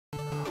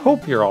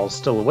Hope you're all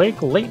still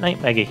awake. Late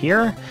Night Mega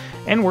here,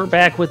 and we're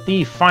back with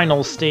the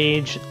final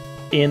stage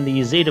in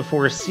the Zeta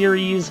Force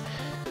series.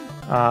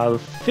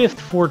 5th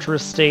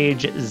Fortress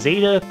stage,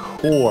 Zeta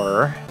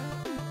Core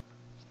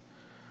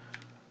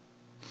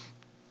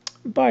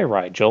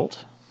by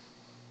Jolt.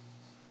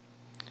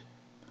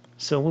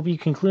 So we'll be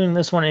concluding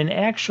this one, and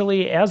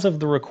actually, as of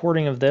the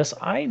recording of this,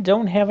 I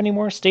don't have any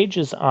more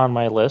stages on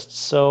my list,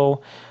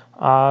 so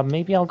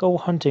maybe I'll go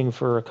hunting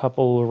for a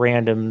couple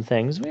random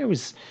things. We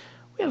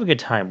have a good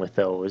time with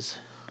those.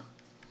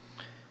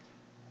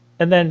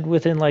 And then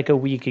within like a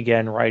week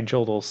again,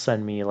 Jolt will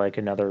send me like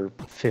another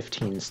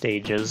 15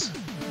 stages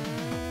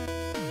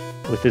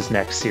with his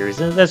next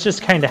series, and that's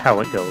just kind of how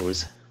it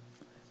goes.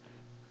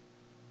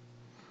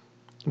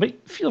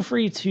 But feel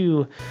free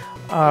to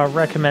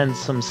recommend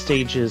some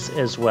stages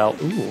as well.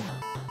 Ooh.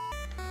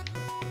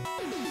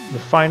 The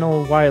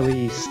final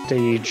Wily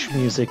stage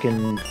music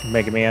in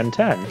Mega Man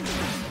 10.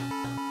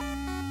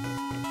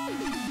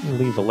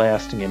 Leave a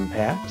lasting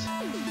impact.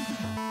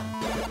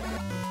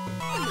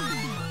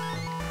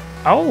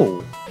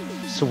 Oh!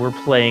 So we're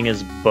playing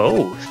as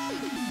both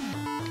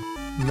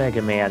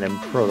Mega Man and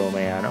Proto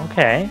Man.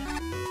 Okay.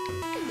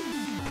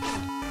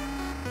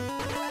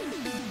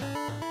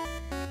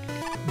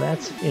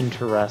 That's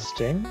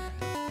interesting.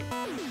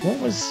 What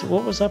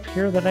was up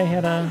here that I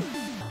had a...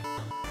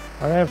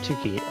 Why do I have two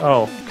keys?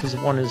 Oh, because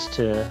one is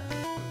to...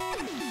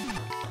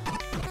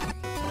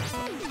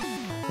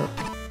 Oh,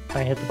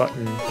 I hit the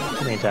button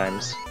too many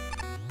times.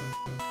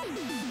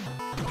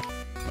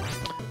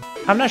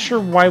 I'm not sure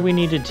why we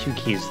needed two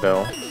keys,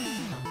 though.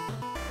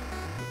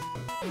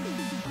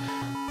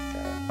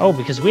 Oh,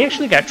 because we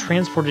actually got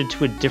transported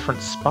to a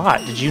different spot.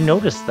 Did you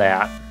notice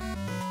that?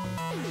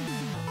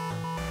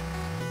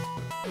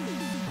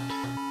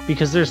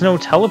 Because there's no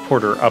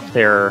teleporter up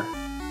there,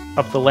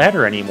 up the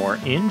ladder anymore.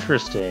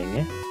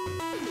 Interesting.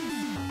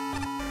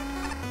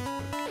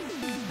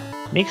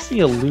 Makes the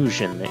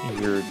illusion that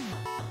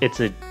it's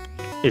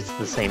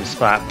the same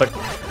spot, but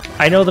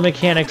I know the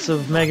mechanics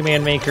of Mega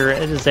Man Maker.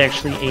 It is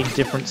actually a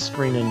different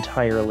screen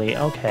entirely.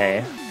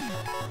 Okay.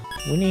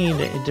 We need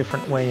a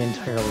different way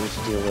entirely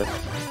to deal with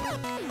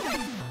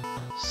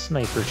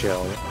Sniper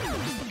Joe.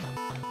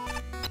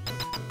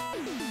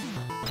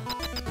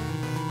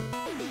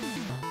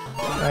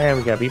 Oh yeah,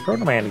 we gotta be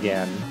Proto Man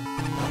again.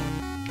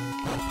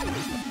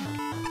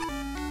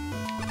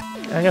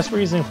 I guess we're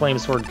using Flame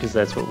Sword because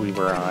that's what we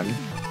were on.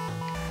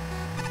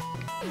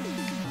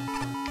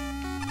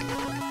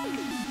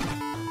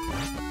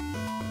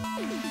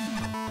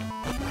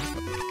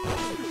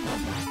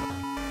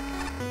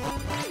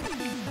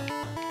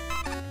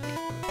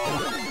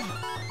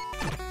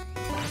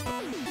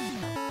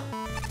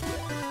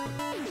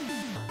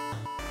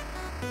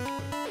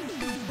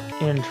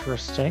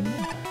 Interesting.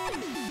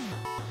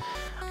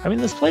 I mean,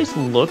 this place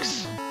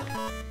looks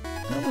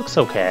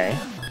okay.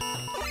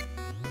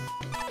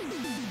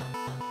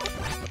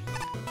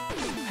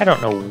 I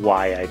don't know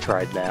why I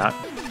tried that.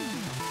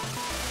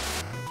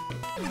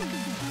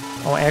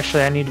 Oh,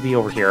 actually, I need to be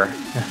over here.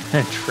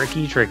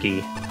 Tricky,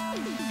 tricky.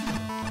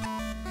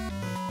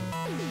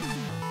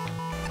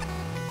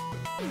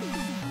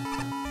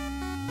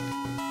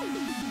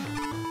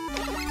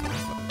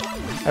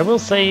 I will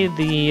say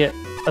the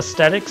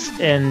aesthetics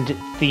and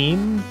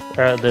theme,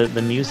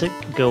 the music,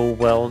 go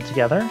well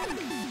together.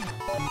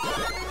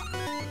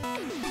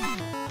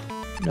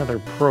 Another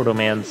Proto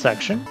Man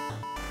section.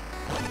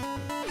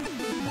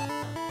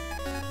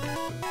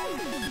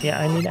 Yeah,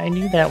 I mean, I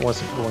knew that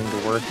wasn't going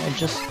to work.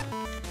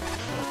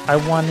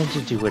 I wanted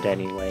to do it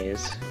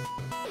anyways.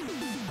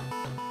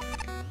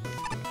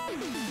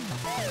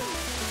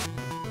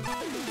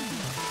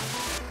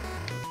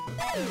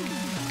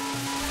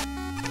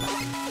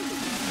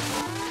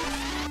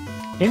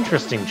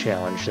 Interesting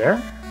challenge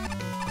there.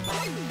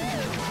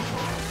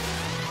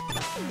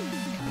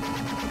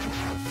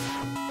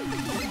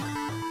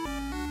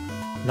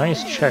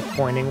 Nice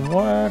checkpointing.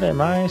 What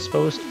am I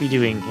supposed to be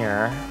doing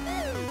here?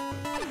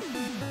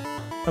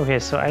 Okay,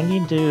 so I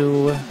need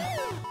to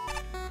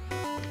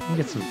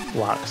get some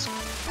blocks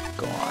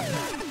gone.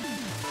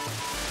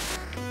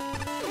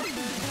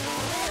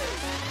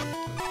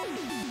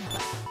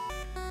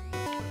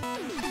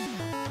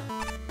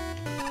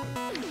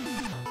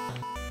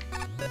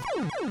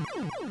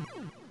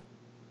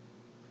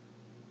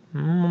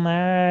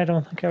 I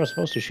don't think I was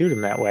supposed to shoot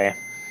him that way.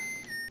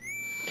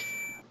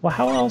 Well,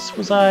 how else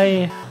was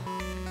I...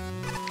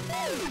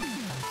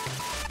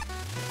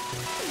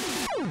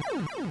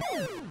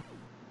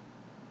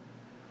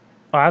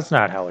 Oh, that's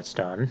not how it's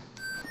done.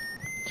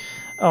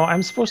 Oh,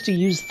 I'm supposed to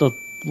use the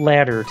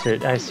ladder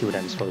to... I see what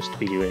I'm supposed to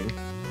be doing.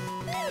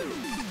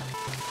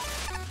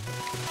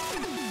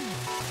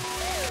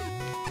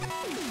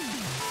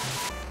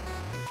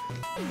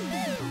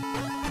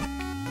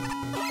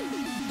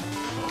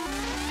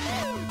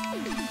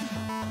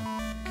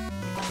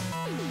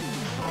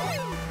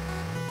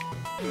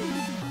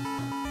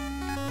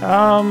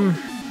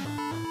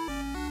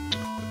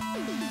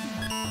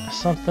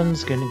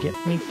 Something's gonna get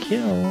me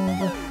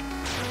killed.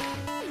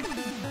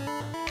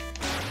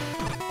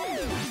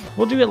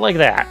 We'll do it like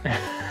that.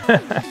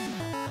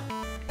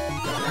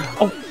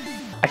 Oh,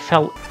 I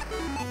fell.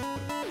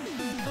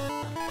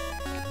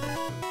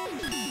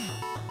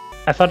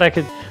 I thought I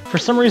could... For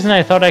some reason,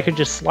 I thought I could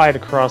just slide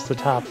across the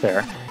top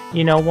there.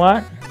 You know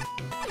what?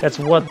 That's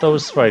what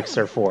those spikes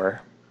are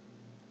for.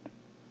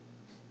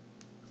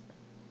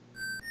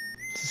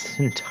 This is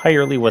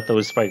entirely what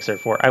those spikes are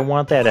for. I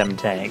want that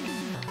M-Tank.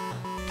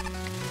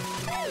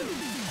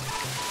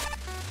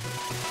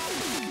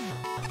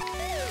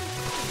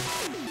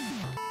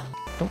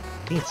 Don't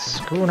be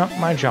screwing up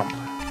my jump.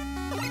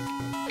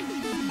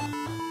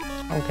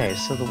 Okay,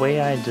 so the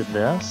way I did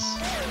this...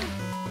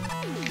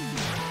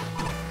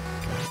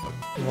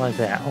 like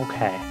that,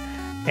 okay.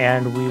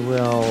 And we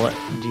will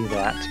do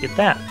that to get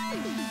that.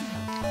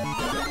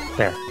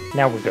 There,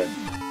 now we're good.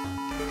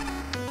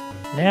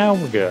 Now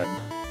we're good.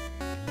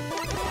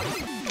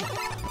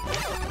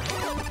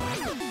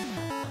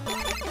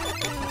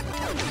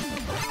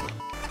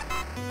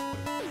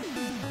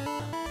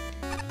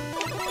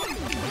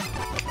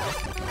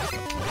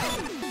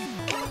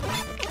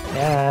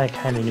 Yeah, I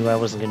kind of knew I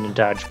wasn't going to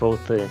dodge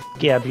both the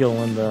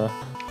Gabriel and the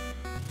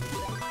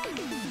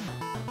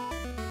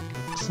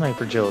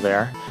Sniper Joe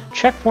there.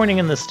 Checkpointing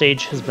in the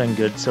stage has been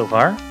good so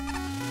far.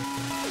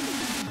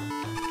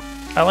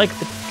 I like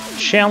the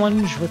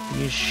challenge with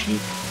these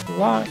sheep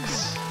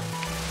blocks.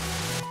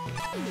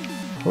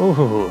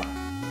 Ooh.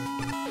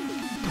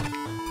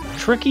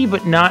 Tricky,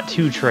 but not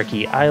too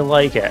tricky. I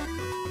like it.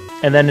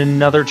 And then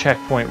another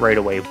checkpoint right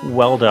away.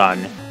 Well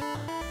done.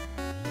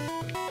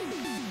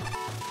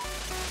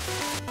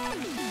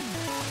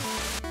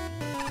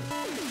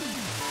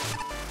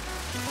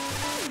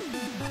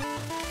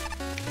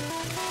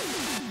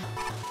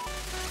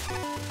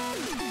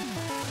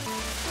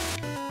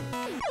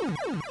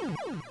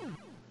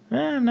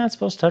 I'm not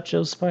supposed to touch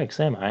those spikes,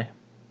 am I?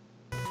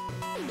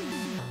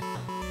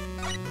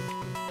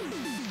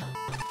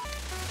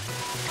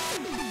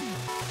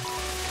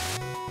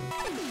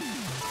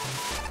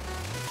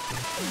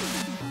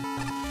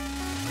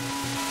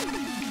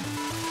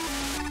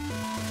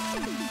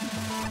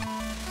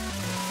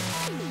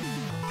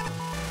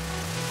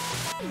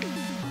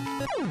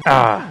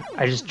 Ah,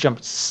 I just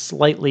jumped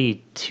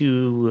slightly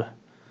too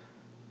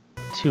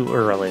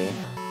early.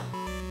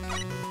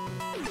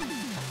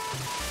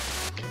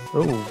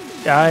 Oh,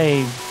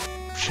 I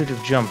should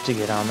have jumped to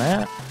get on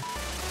that.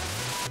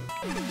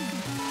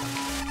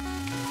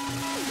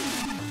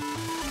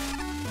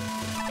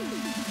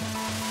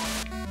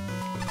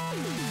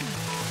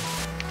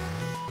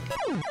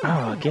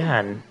 Oh,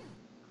 again.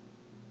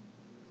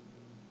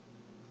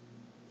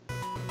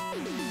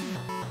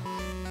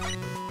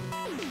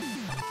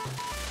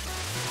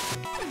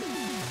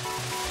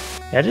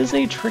 That is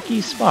a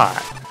tricky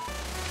spot.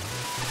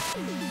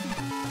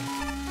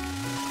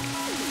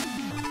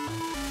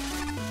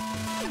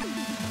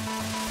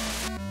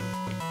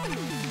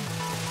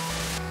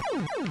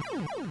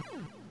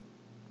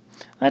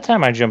 That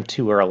time I jumped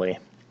too early.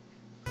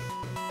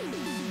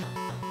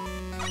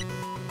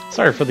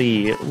 Sorry for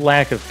the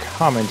lack of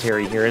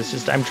commentary here, it's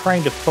just I'm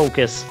trying to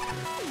focus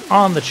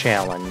on the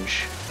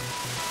challenge.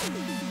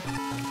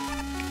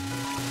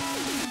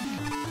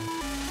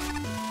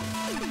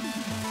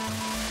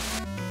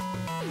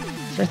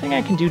 Is there anything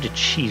I can do to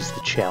cheese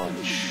the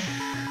challenge?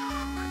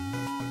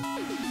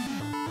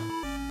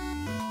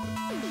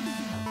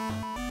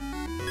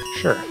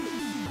 Sure.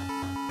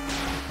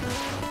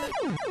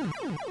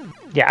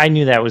 Yeah, I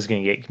knew that was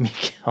going to get me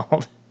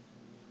killed.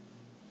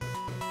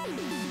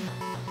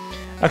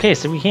 Okay,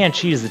 so we can't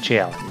cheese the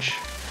challenge.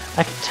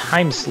 I can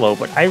time slow,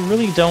 but I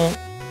really don't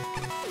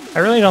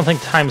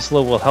think time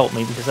slow will help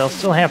me because I'll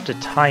still have to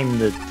time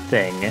the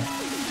thing.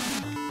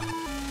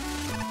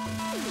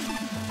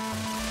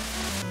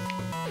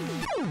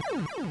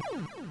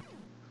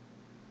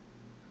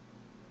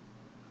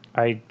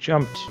 I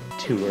jumped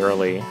too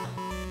early.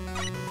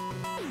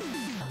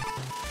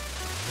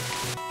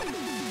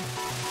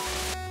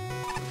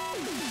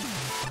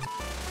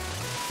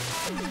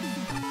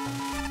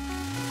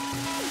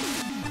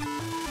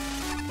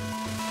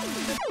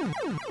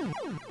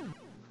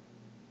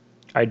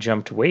 I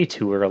jumped way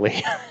too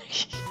early.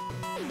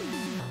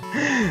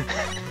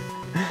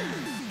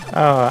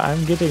 Oh,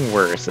 I'm getting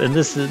worse, and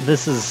this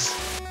is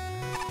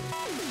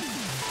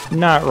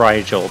not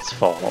Rigelt's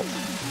fault.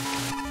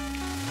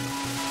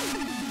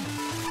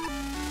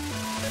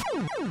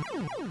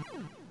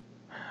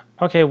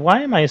 Okay,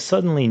 why am I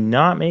suddenly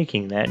not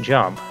making that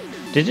jump?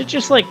 Did it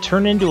just like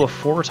turn into a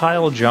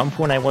 4-tile jump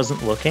when I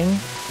wasn't looking?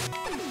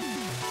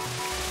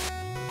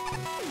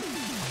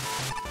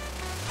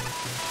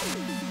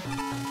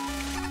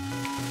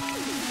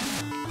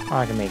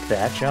 I can make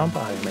that jump,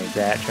 I can make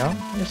that jump.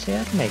 You see,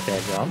 I can make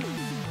that jump.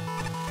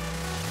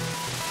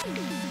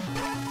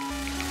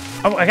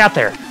 Oh, I got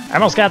there! I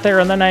almost got there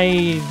and then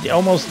I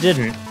almost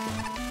didn't.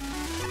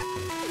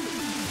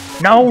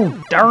 No!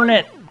 Darn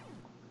it!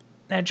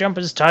 That jump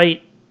is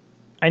tight.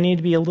 I need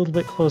to be a little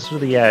bit closer to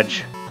the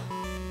edge.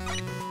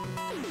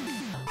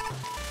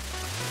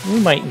 We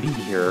might be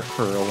here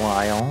for a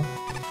while.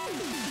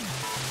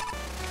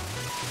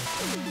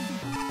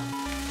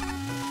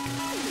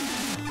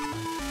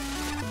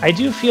 I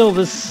do feel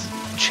this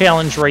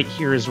challenge right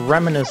here is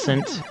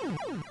reminiscent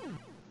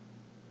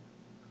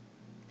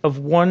of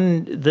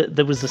one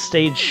that was a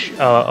stage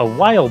a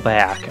while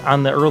back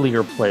on the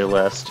earlier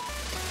playlist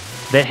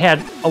that had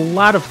a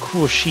lot of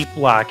cool sheep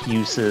block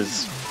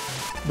uses,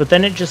 but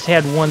then it just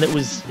had one that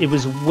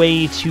was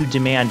way too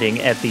demanding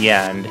at the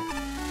end.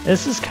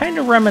 This is kind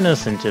of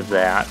reminiscent of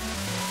that.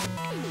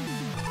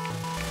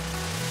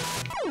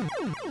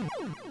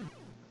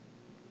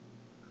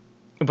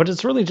 But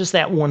it's really just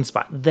that one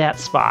spot, that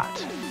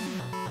spot.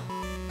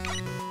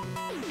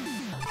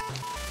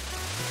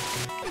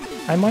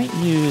 I might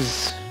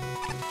use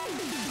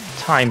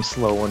time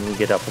slow when we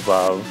get up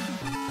above.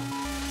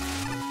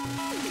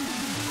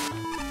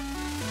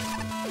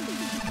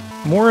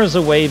 More as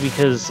a way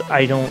because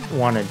I don't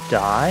want to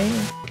die.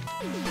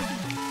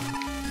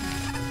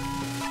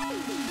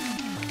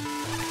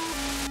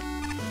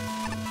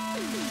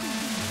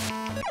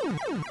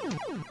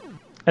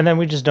 And then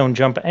we just don't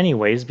jump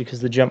anyways because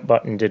the jump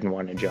button didn't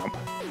want to jump.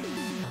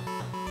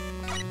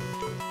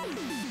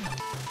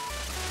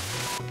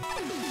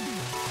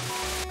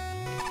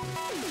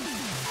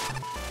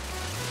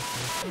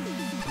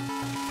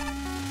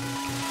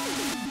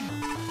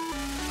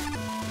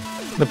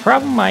 The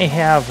problem I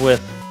have with...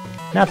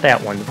 not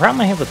that one. The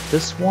problem I have with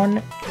this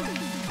one...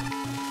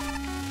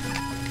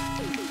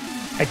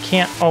 I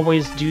can't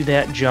always do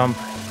that jump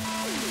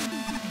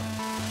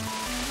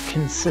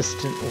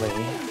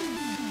consistently.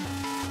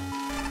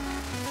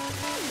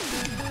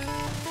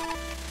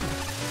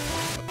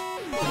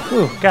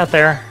 Ooh, got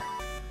there.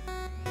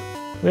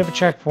 We have a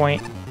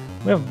checkpoint.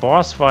 We have a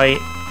boss fight.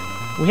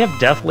 We have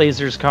death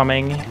lasers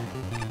coming.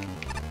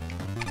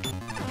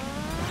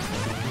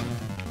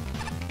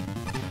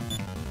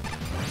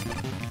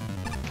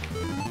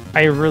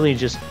 I really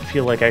just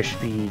feel like I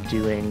should be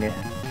doing...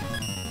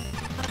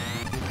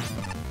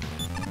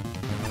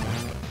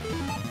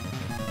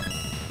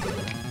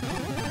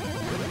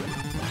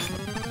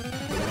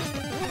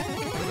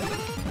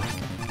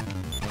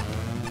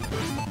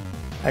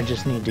 I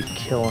just need to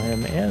kill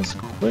him as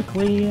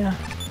quickly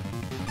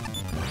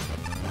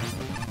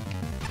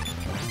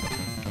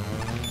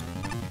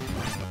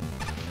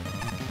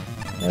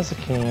as I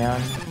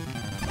can.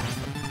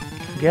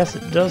 Guess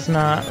it does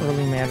not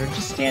really matter.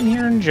 Just stand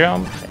here and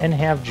jump and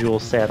have Jewel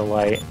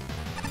Satellite.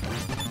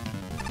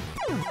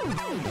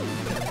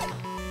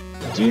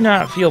 Do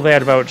not feel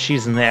bad about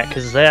cheesing that,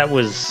 because that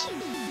was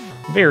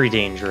very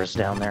dangerous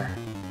down there.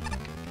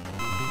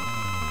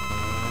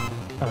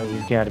 Oh,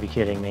 you've got to be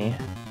kidding me.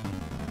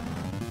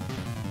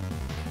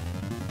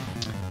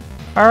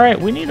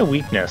 Alright, we need a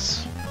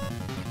weakness.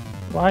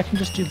 Well, I can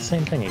just do the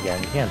same thing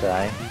again, can't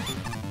I?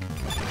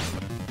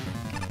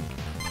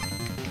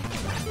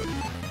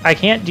 I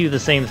can't do the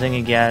same thing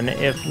again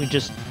if we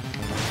just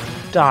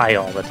die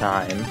all the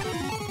time.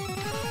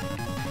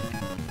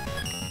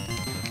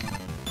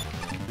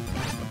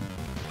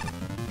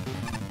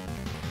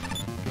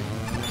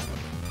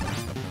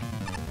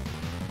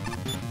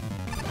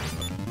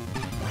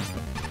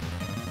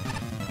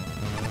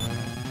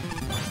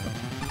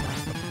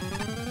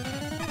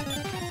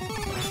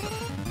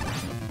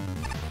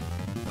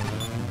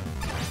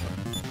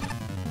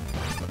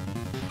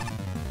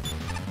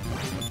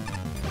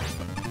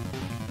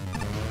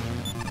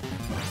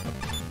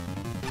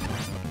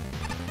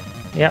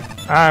 Yep,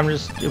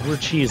 we're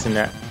cheesing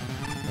it.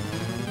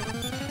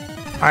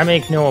 I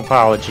make no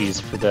apologies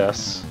for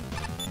this.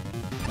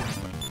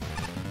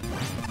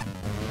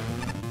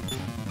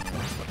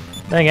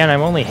 Then again, I'm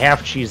only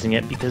half cheesing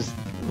it because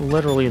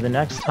literally the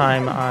next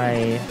time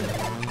I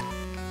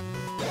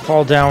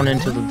fall down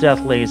into the death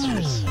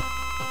lasers...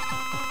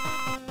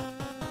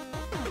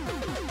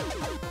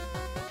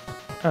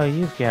 Oh,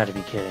 you've got to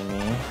be kidding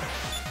me.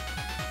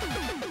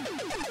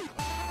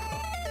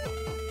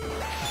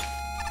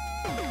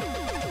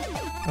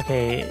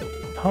 Okay,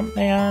 Pump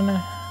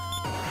Man.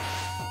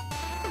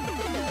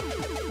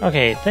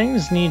 Okay,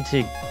 things need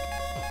to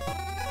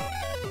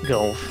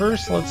go.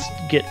 First, let's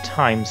get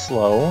time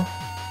slow.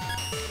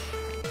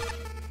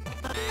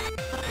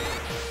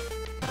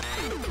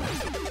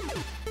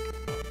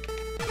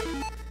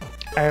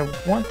 I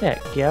want that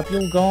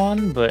Gabule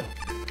gone, but...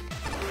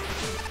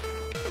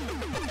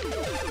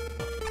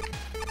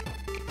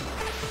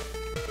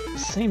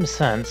 same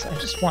sense, I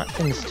just want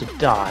things to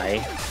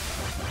die.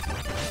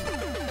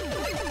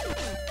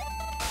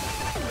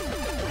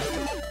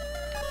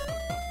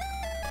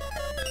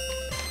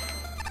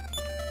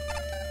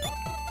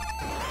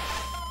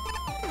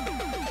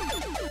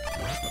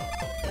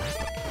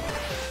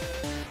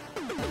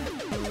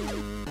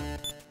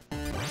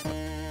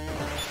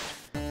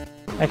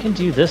 I can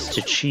do this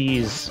to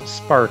cheese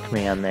Spark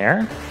Man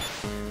there.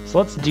 So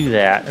let's do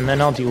that, and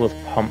then I'll deal with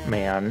Pump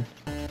Man.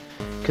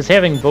 Because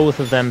having both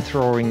of them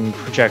throwing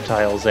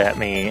projectiles at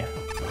me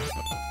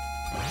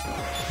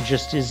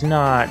just is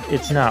not...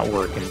 it's not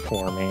working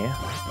for me.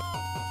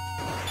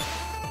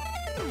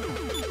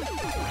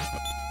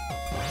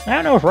 I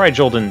don't know if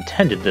Rigel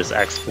intended this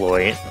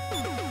exploit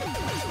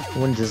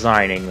when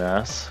designing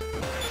this.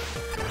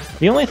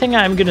 The only thing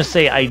I'm gonna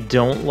say I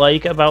don't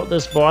like about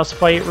this boss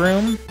fight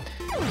room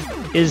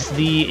is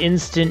the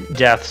instant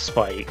death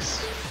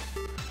spikes.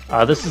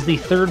 This is the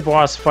third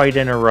boss fight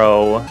in a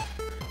row.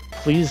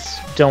 Please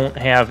don't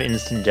have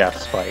instant death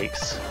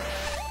spikes.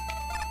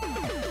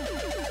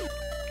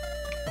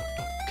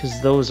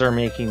 Because those are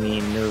making me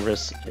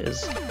nervous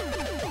as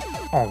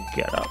all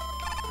get up.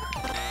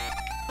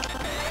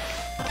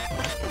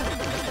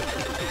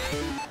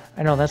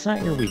 I know, that's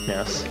not your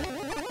weakness.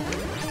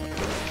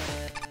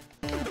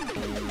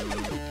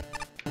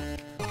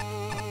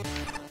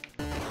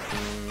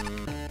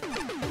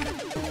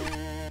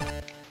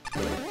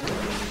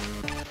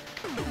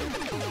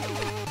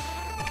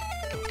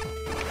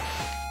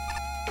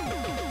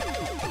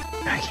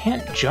 I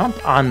can't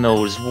jump on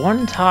those.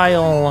 One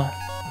tile...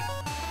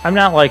 I'm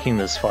not liking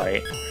this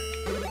fight.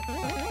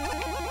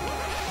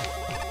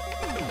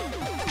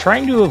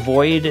 Trying to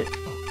avoid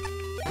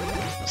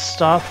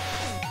stuff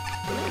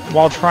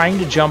while trying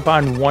to jump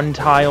on one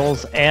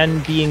tiles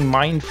and being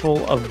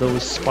mindful of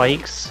those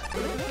spikes.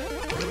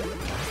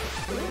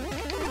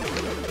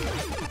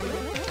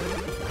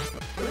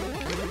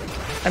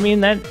 I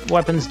mean, that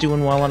weapon's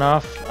doing well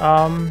enough.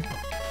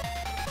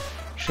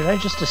 Should I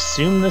just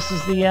assume this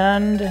is the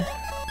end?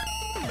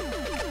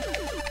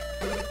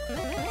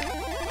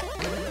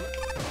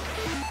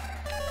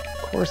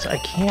 Of course, I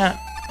can't...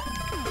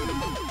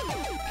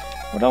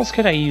 What else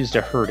could I use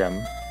to hurt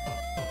him?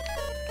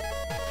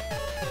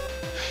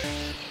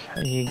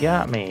 You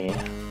got me.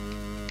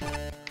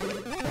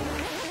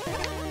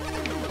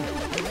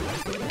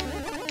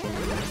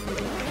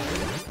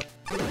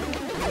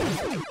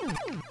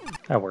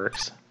 That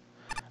works.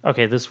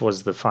 Okay, this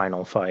was the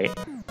final fight.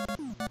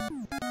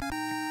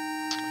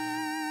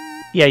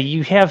 Yeah,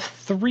 you have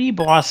 3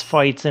 boss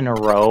fights in a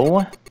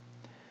row,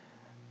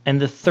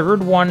 and the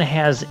third one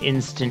has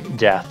instant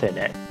death in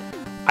it.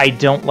 I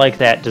don't like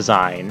that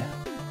design.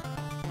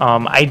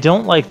 I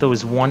don't like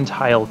those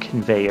one-tile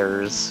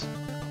conveyors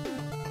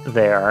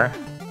there.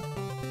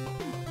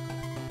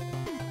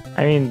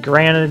 I mean,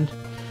 granted,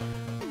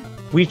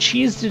 we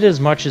cheesed it as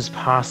much as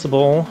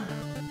possible.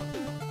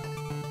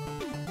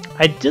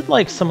 I did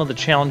like some of the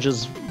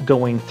challenges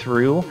going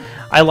through.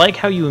 I like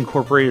how you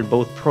incorporated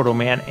both Proto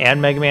Man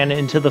and Mega Man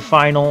into the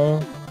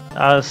final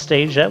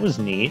stage. That was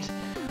neat.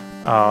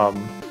 I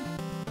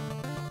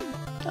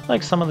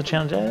like some of the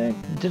challenges.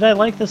 Did I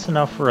like this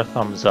enough for a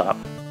thumbs up?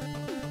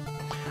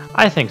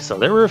 I think so.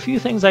 There were a few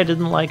things I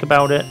didn't like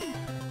about it,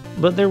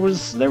 but there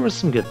was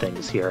some good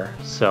things here.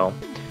 So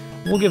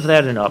we'll give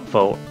that an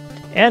upvote.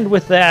 And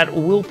with that,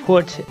 we'll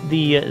put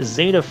the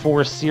Zeta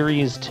Force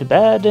series to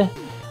bed.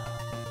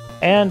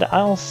 And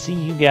I'll see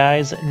you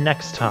guys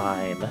next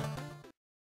time.